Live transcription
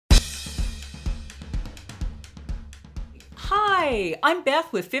Hi, I'm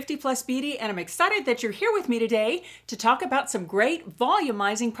Beth with 50 Plus Beauty, and I'm excited that you're here with me today to talk about some great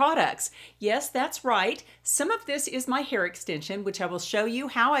volumizing products. Yes, that's right. Some of this is my hair extension, which I will show you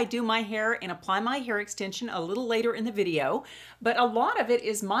how I do my hair and apply my hair extension a little later in the video. But a lot of it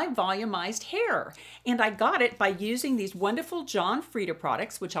is my volumized hair. And I got it by using these wonderful John Frieda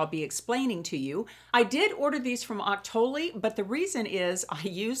products, which I'll be explaining to you. I did order these from Octoly, but the reason is I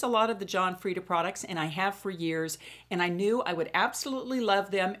use a lot of the John Frieda products, and I have for years, and I knew I would absolutely love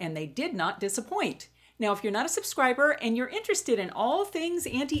them, and they did not disappoint. Now, if you're not a subscriber and you're interested in all things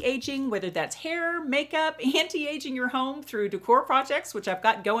anti-aging, whether that's hair, makeup, anti-aging your home through decor projects, which I've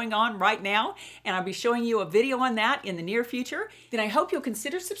got going on right now, and I'll be showing you a video on that in the near future, then I hope you'll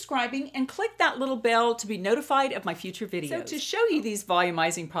consider subscribing and click that little bell to be notified of my future videos. So to show you these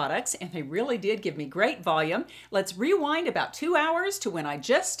volumizing products, and they really did give me great volume, let's rewind about 2 hours to when I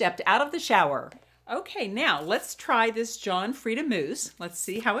just stepped out of the shower. Okay, now let's try this John Frieda mousse. Let's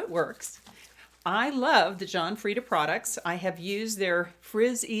see how it works. I love the John Frieda products. I have used their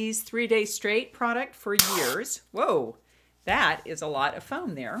Frizz Ease 3-Day Straight product for years. Whoa, that is a lot of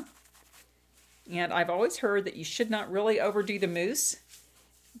foam there. And I've always heard that you should not really overdo the mousse,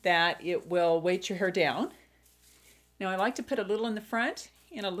 that it will weight your hair down. Now I like to put a little in the front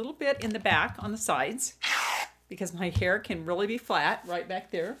and a little bit in the back on the sides because my hair can really be flat right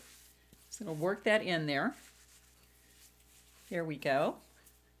back there. So I'll work that in there. There we go.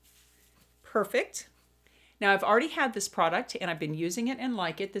 Perfect. Now I've already had this product and I've been using it and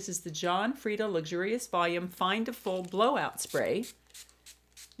like it. This is the John Frieda Luxurious Volume Fine to Full Blowout Spray.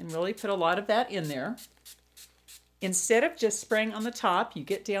 And really put a lot of that in there. Instead of just spraying on the top, you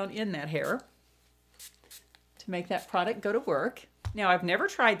get down in that hair to make that product go to work. Now I've never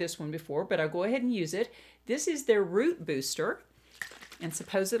tried this one before, but I'll go ahead and use it. This is their Root Booster. And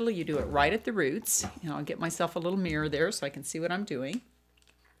supposedly you do it right at the roots. And I'll get myself a little mirror there so I can see what I'm doing.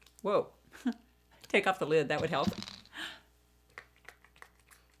 Whoa. Take off the lid, that would help.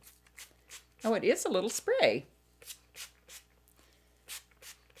 Oh, it is a little spray.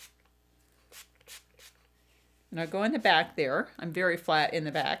 And I'll go in the back there. I'm very flat in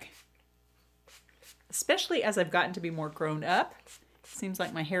the back. Especially as I've gotten to be more grown up. Seems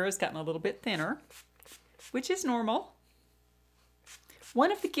like my hair has gotten a little bit thinner, which is normal.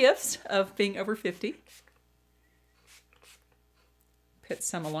 One of the gifts of being over 50. Put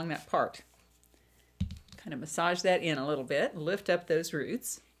some along that part. Kind of massage that in a little bit, lift up those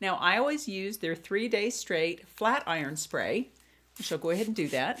roots. Now I always use their 3-Day Straight Flat Iron Spray, which I'll go ahead and do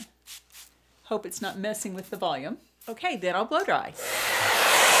that. Hope it's not messing with the volume. Okay, then I'll blow dry.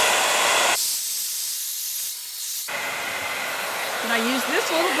 And I use this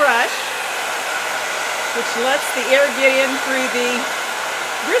little brush, which lets the air get in through the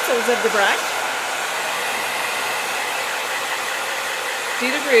bristles of the brush. Do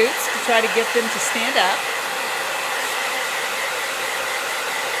the roots to try to get them to stand up.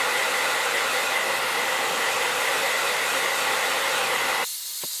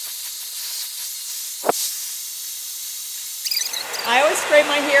 I always spray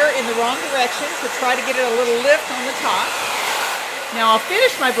my hair in the wrong direction to try to get it a little lift on the top. Now I'll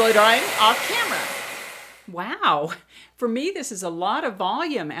finish my blow drying off camera. Wow, for me this is a lot of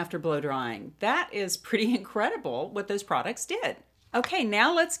volume after blow drying. That is pretty incredible what those products did. Okay,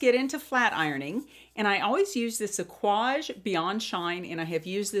 now let's get into flat ironing. And I always use this Aquage Beyond Shine, and I have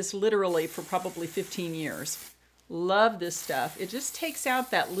used this literally for probably 15 years. Love this stuff. It just takes out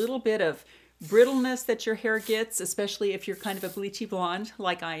that little bit of brittleness that your hair gets, especially if you're kind of a bleachy blonde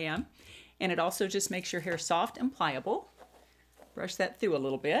like I am. And it also just makes your hair soft and pliable. Brush that through a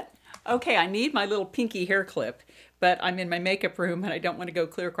little bit. Okay, I need my little pinky hair clip, but I'm in my makeup room and I don't want to go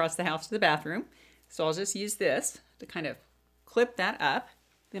clear across the house to the bathroom. So I'll just use this to kind of clip that up.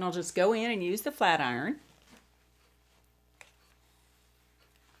 Then I'll just go in and use the flat iron.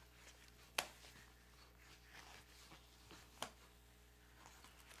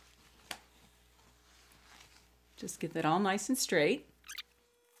 Just get that all nice and straight.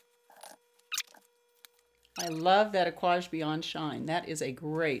 I love that Aquage Beyond Shine. That is a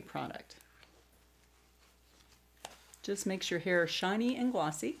great product. Just makes your hair shiny and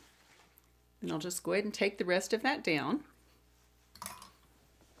glossy. And I'll just go ahead and take the rest of that down.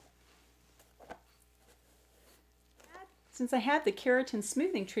 Since I had the keratin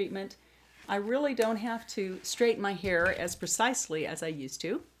smoothing treatment, I really don't have to straighten my hair as precisely as I used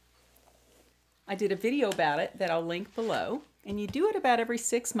to. I did a video about it that I'll link below, and you do it about every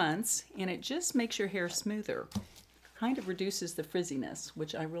 6 months, and it just makes your hair smoother. Kind of reduces the frizziness,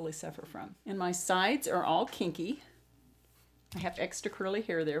 which I really suffer from. And my sides are all kinky. I have extra curly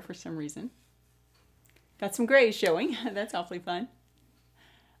hair there for some reason. Got some gray showing. That's awfully fun.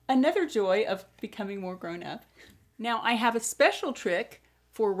 Another joy of becoming more grown up. Now I have a special trick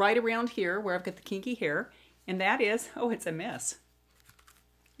for right around here where I've got the kinky hair, and that is, oh, it's a mess.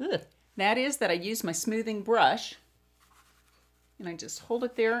 Ugh. That is that I use my smoothing brush, and I just hold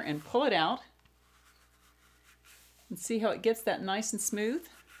it there and pull it out. And see how it gets that nice and smooth?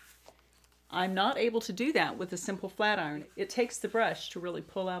 I'm not able to do that with a simple flat iron. It takes the brush to really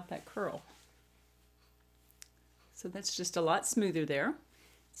pull out that curl. So that's just a lot smoother there.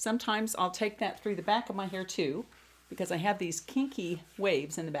 Sometimes I'll take that through the back of my hair too, because I have these kinky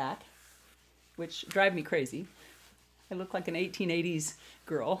waves in the back, which drive me crazy. I look like an 1880s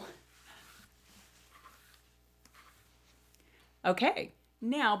girl. Okay,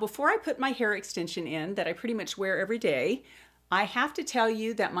 now before I put my hair extension in that I pretty much wear every day, I have to tell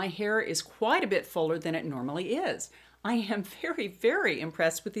you that my hair is quite a bit fuller than it normally is. I am very, very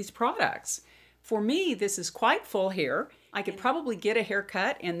impressed with these products. For me, this is quite full hair. I could probably get a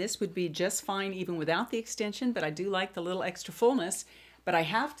haircut and this would be just fine even without the extension, but I do like the little extra fullness. But I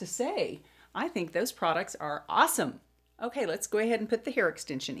have to say, I think those products are awesome. Okay, let's go ahead and put the hair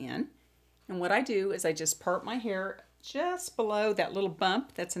extension in. And what I do is I just part my hair just below that little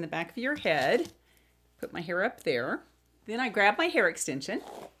bump that's in the back of your head. Put my hair up there. Then I grab my hair extension,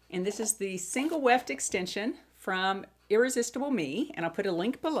 and this is the single weft extension from Irresistible Me, and I'll put a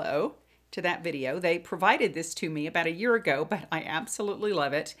link below to that video. They provided this to me about a year ago, but I absolutely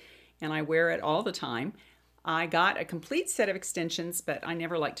love it, and I wear it all the time. I got a complete set of extensions, but I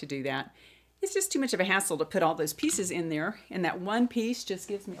never like to do that. It's just too much of a hassle to put all those pieces in there, and that one piece just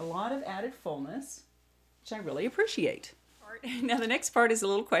gives me a lot of added fullness, which I really appreciate. Now the next part is a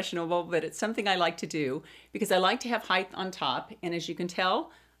little questionable, but it's something I like to do because I like to have height on top, and as you can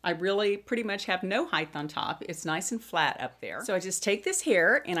tell, I really pretty much have no height on top. It's nice and flat up there. So I just take this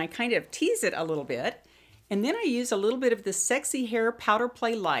hair and I kind of tease it a little bit, and then I use a little bit of the Sexy Hair Powder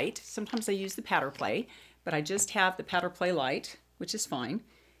Play Light. Sometimes I use the Powder Play, but I just have the Powder Play Light, which is fine.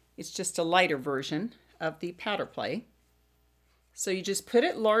 It's just a lighter version of the Powder Play. So you just put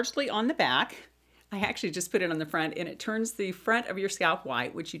it largely on the back. I actually just put it on the front, and it turns the front of your scalp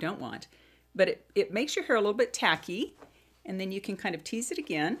white, which you don't want. But it makes your hair a little bit tacky, and then you can kind of tease it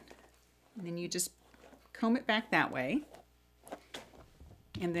again, and then you just comb it back that way.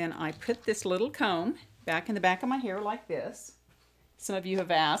 And then I put this little comb back in the back of my hair like this. Some of you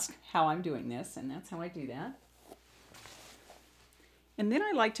have asked how I'm doing this, and that's how I do that. And then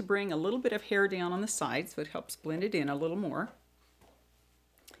I like to bring a little bit of hair down on the side so it helps blend it in a little more.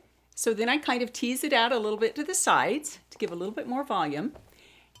 So then I kind of tease it out a little bit to the sides to give a little bit more volume.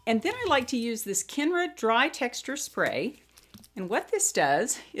 And then I like to use this Kenra Dry Texture Spray. And what this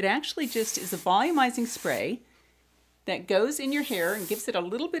does, it actually just is a volumizing spray that goes in your hair and gives it a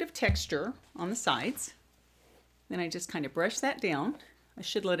little bit of texture on the sides. Then I just kind of brush that down. I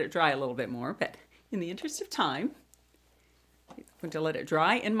should let it dry a little bit more, but in the interest of time, I'm going to let it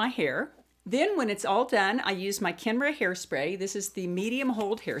dry in my hair. Then when it's all done, I use my Kenra hairspray. This is the medium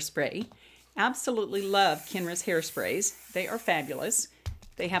hold hairspray. Absolutely love Kenra's hairsprays. They are fabulous.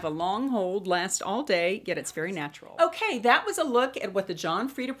 They have a long hold, last all day, yet it's very natural. Okay, that was a look at what the John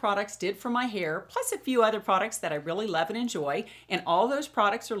Frieda products did for my hair, plus a few other products that I really love and enjoy, and all those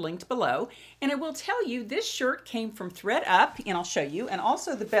products are linked below. And I will tell you, this shirt came from Thread Up, and I'll show you, and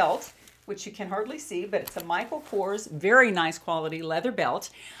also the belt, which you can hardly see, but it's a Michael Kors, very nice quality leather belt.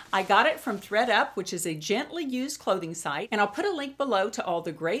 I got it from Thread Up, which is a gently used clothing site, and I'll put a link below to all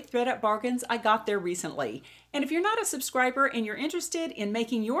the great Thread Up bargains I got there recently. And if you're not a subscriber and you're interested in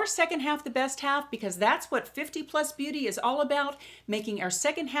making your second half the best half, because that's what 50 Plus Beauty is all about, making our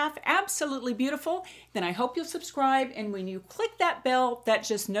second half absolutely beautiful, then I hope you'll subscribe, and when you click that bell, that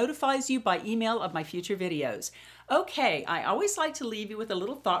just notifies you by email of my future videos. Okay, I always like to leave you with a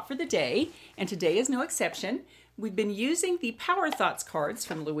little thought for the day, and today is no exception. We've been using the Power Thoughts cards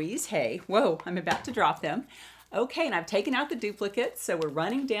from Louise Hay. Whoa, I'm about to drop them. Okay, and I've taken out the duplicates, so we're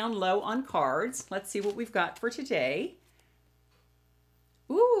running down low on cards. Let's see what we've got for today.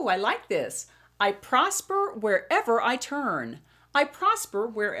 Ooh, I like this. I prosper wherever I turn. I prosper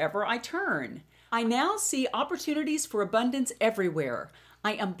wherever I turn. I now see opportunities for abundance everywhere.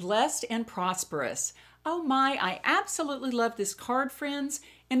 I am blessed and prosperous. Oh my, I absolutely love this card, friends.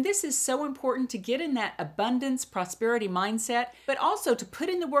 And this is so important to get in that abundance, prosperity mindset, but also to put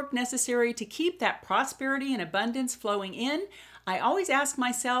in the work necessary to keep that prosperity and abundance flowing in. I always ask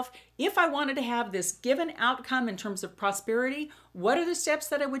myself, if I wanted to have this given outcome in terms of prosperity, what are the steps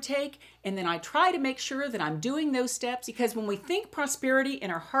that I would take? And then I try to make sure that I'm doing those steps, because when we think prosperity in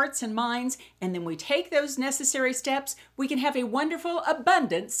our hearts and minds, and then we take those necessary steps, we can have a wonderful,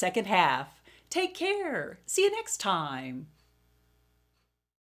 abundant second half. Take care. See you next time.